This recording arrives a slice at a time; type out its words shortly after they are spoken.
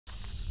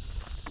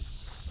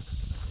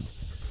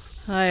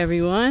Hi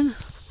everyone,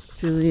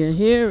 Julia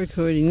here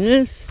recording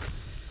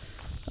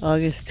this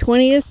August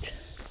 20th,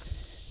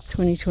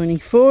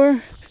 2024.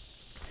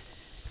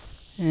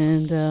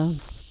 And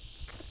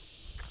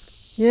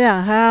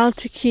how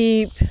to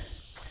keep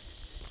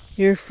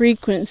your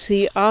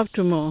frequency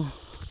optimal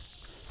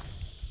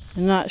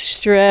and not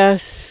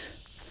stress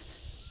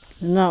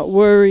and not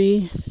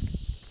worry,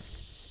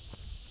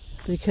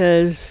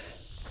 because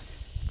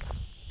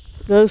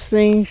those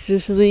things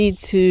just lead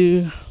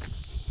to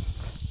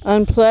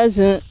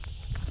unpleasant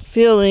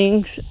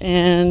feelings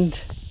and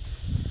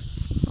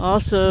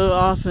also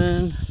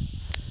often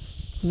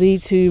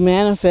lead to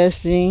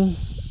manifesting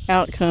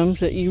outcomes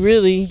that you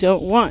really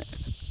don't want.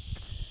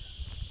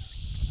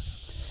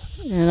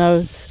 And I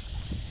was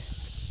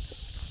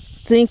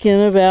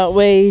thinking about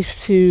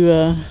ways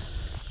to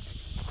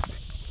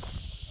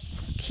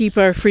keep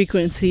our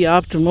frequency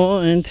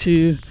optimal and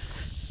to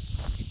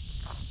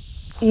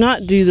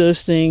not do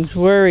those things,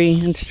 worry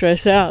and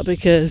stress out,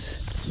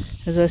 because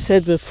as I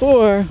said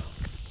before,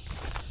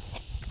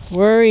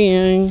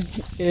 worrying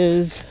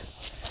is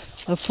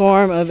a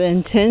form of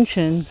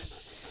intention.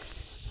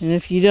 And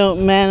if you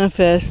don't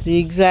manifest the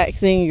exact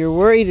thing you're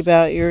worried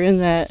about, you're in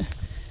that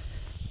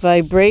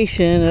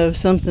vibration of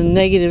something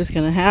negative is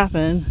going to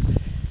happen.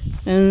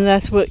 And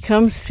that's what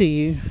comes to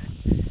you.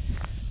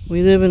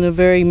 We live in a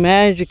very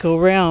magical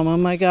realm. Oh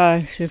my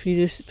gosh, if you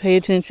just pay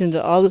attention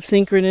to all the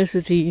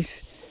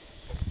synchronicities,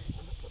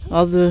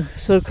 all the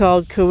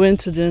so-called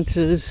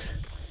coincidences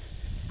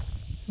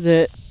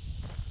that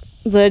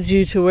led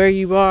you to where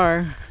you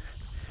are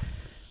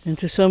and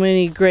to so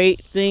many great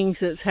things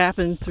that's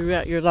happened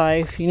throughout your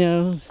life. You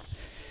know,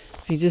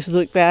 if you just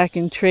look back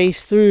and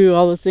trace through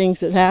all the things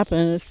that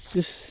happened, it's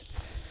just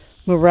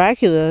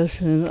miraculous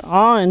and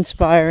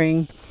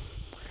awe-inspiring.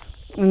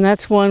 And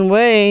that's one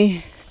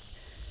way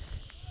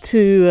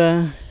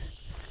to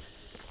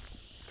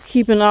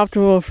keep an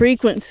optimal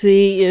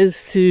frequency,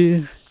 is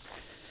to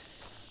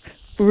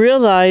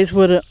realize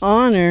what an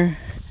honor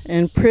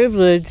and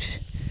privilege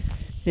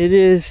it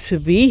is to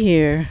be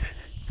here,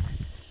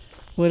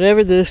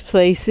 whatever this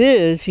place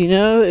is. You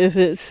know, if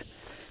it's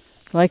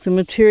like the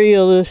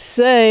materialists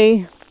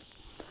say,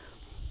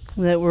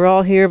 that we're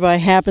all here by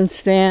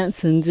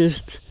happenstance and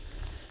just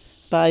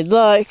by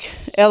luck,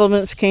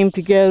 elements came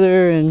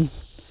together and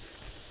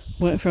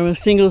went from a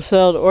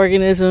single-celled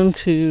organism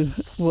to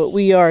what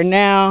we are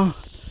now,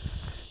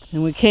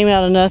 and we came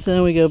out of nothing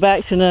and we go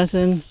back to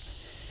nothing,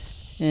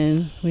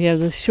 and we have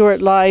this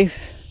short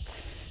life.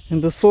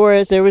 And before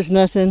it, there was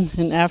nothing,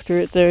 and after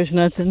it, there's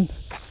nothing.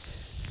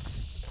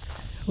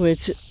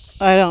 Which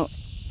I don't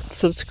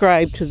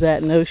subscribe to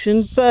that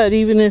notion, but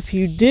even if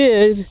you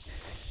did,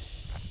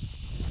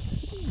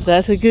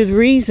 that's a good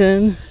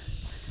reason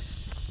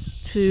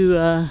to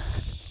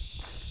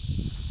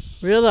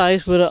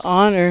realize what an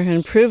honor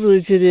and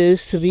privilege it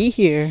is to be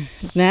here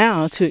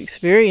now, to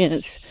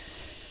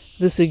experience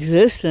this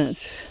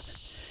existence.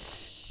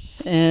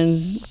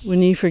 And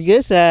when you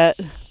forget that,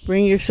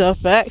 bring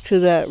yourself back to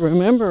that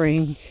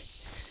remembering,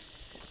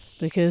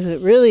 because it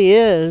really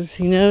is,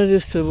 you know,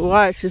 just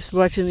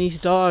watching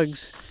these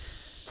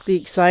dogs be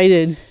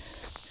excited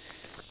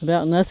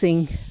about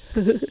nothing,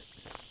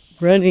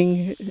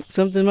 running,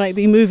 something might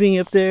be moving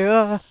up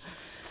there,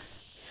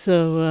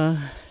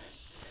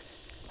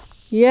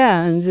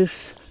 and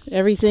just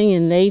everything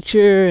in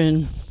nature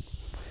and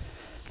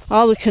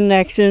all the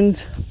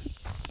connections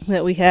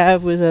that we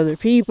have with other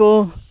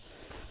people,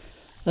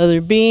 other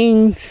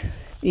beings,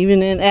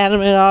 even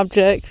inanimate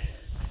objects,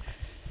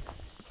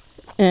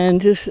 and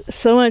just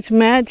so much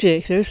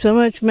magic. There's so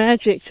much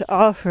magic to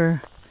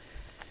offer.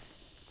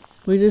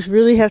 We just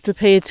really have to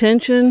pay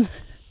attention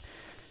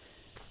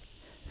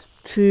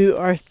to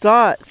our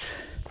thoughts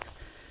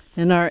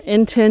and our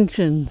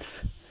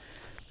intentions,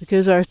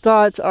 because our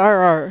thoughts are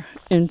our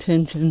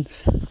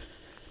intentions.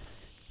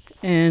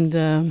 And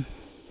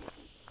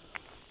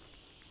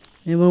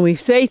when we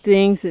say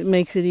things, it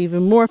makes it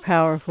even more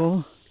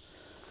powerful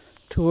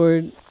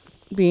toward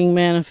being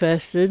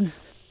manifested,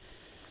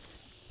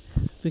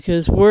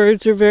 because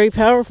words are very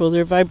powerful.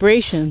 They're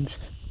vibrations,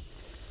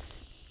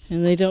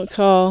 and they don't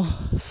call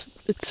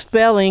it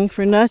spelling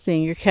for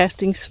nothing. You're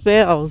casting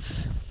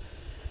spells,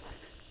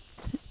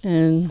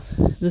 and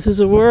this is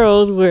a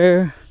world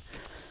where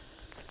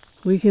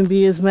we can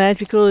be as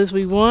magical as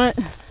we want,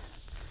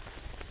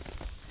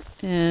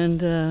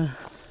 and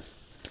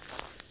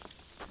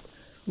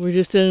we're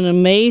just at an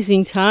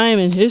amazing time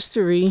in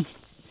history,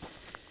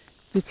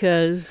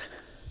 because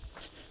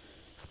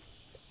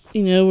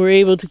we're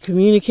able to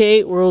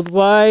communicate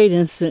worldwide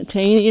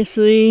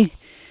instantaneously,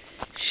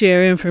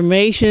 share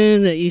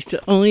information that used to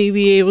only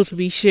be able to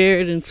be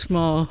shared in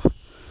small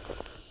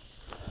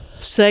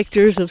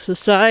sectors of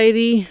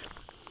society.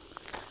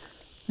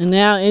 And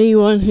now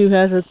anyone who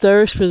has a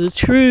thirst for the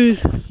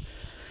truth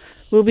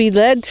will be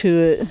led to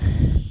it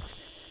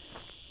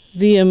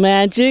via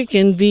magic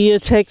and via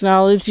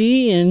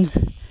technology and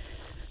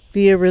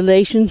via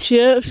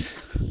relationships,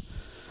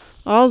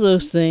 all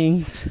those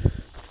things.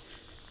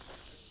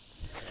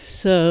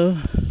 So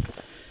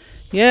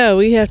yeah,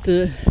 we have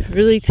to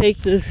really take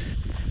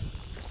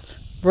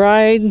this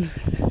ride,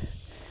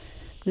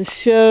 this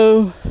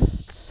show,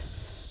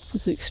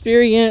 this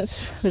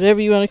experience, whatever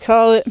you want to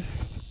call it.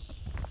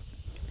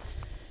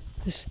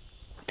 Just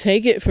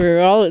take it for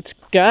all it's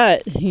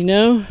got, you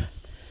know?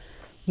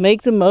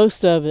 Make the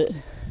most of it.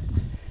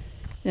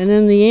 And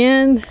in the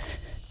end,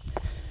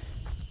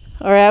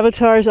 our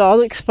avatars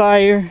all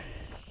expire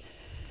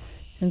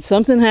and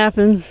something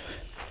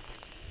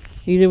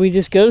happens. Either we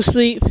just go to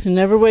sleep and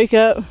never wake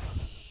up,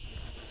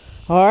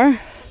 or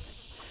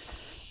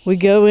we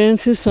go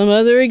into some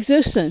other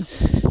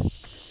existence.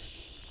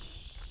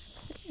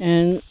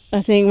 And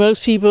I think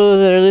most people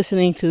that are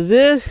listening to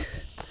this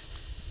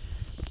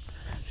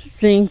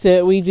think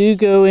that we do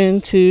go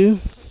into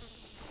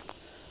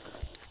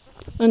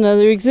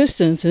another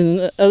existence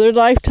and other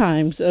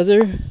lifetimes,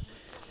 other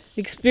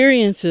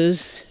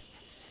experiences.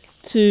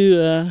 To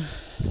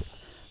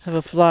have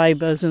a fly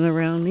buzzing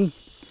around me.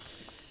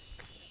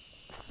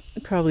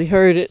 You probably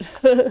heard it.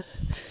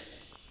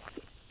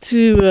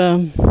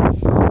 To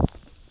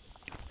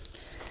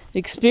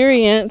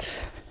experience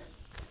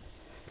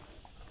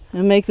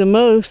and make the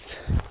most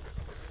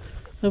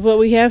of what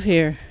we have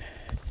here.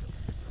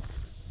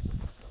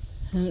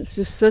 And it's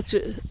just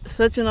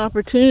such an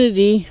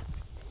opportunity,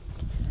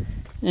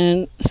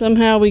 and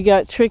somehow we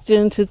got tricked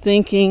into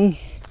thinking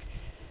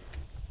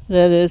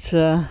that it's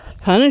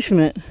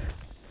punishment,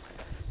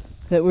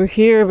 that we're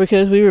here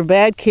because we were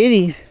bad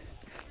kitties.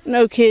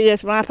 No, kitty,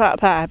 that's my pot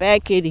pie,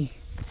 bad kitty.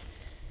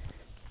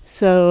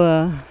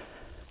 So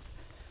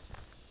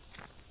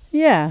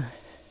yeah,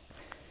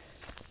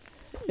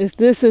 if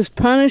this is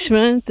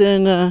punishment,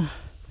 then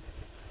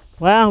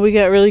wow, we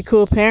got really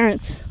cool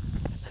parents.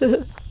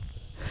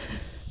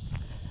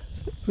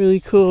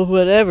 Really cool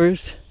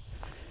whatevers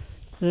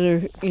that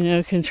are, you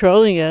know,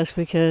 controlling us,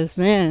 because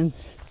man,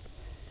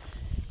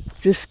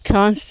 just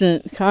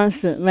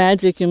constant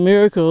magic and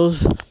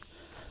miracles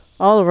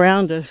all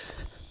around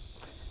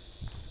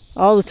us,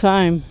 all the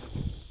time.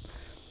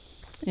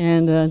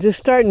 And just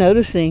start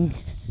noticing,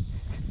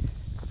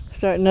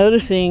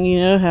 you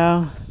know,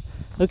 how,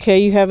 okay,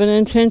 you have an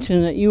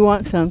intention that you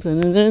want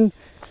something, and then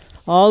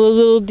all the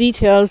little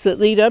details that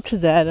lead up to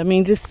that. I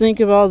mean, just think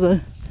of all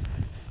the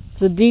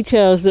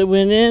details that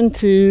went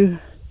into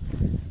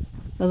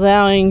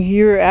allowing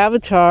your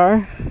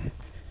avatar,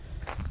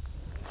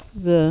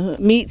 the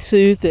meat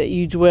suit that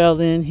you dwelled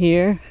in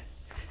here,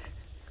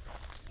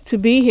 to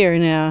be here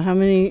now. How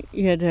many,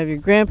 you had to have your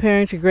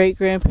grandparents, your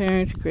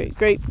great-grandparents, your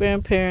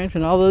great-great-grandparents,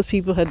 and all those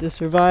people had to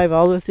survive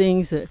all the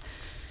things that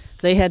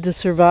they had to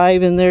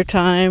survive in their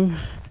time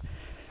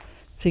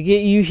to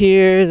get you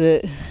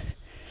here.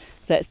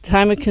 That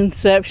time of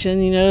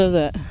conception, you know,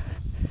 that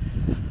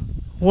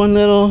one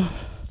little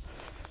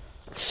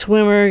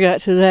swimmer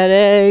got to that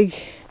egg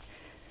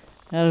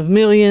out of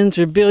millions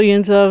or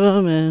billions of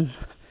them, and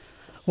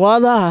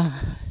voila,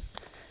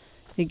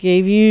 it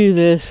gave you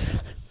this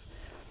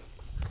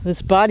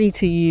body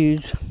to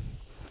use.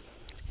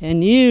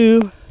 And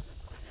you're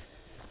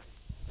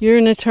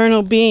an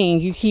eternal being.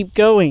 You keep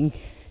going.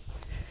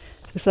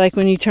 It's like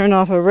when you turn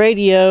off a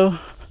radio,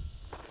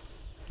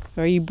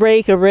 or you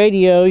break a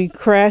radio, you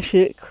crash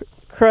it,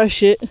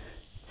 crush it,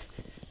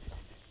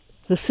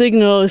 the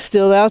signal is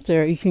still out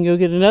there. You can go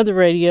get another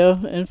radio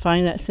and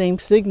find that same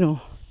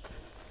signal.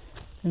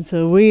 And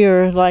so we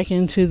are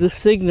likened to the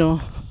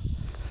signal.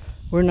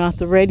 We're not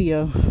the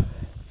radio.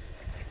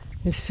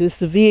 It's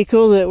just a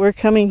vehicle that we're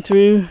coming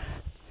through,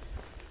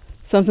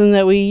 something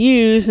that we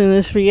use in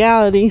this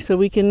reality so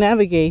we can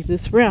navigate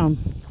this realm.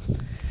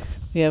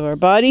 We have our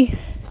body,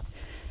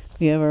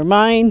 we have our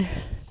mind,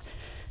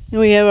 and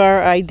we have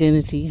our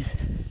identities.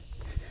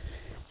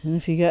 And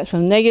if you got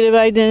some negative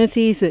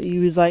identities that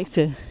you would like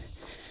to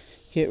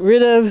get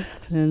rid of,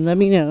 then let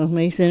me know.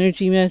 Mace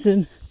Energy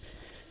Method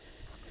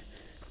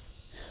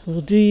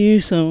will do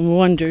you some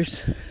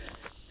wonders.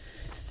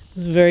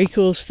 It's very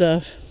cool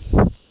stuff.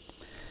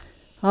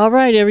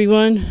 Alright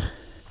everyone,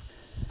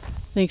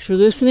 thanks for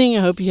listening. I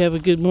hope you have a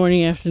good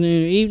morning,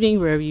 afternoon, or evening,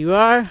 wherever you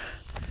are.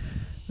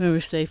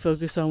 Remember, stay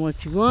focused on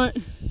what you want.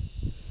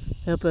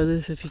 Help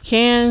others if you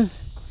can.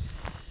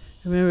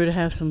 Remember to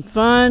have some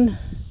fun.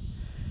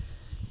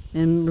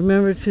 And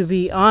remember to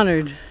be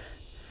honored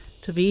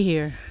to be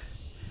here.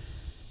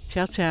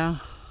 Ciao,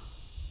 ciao.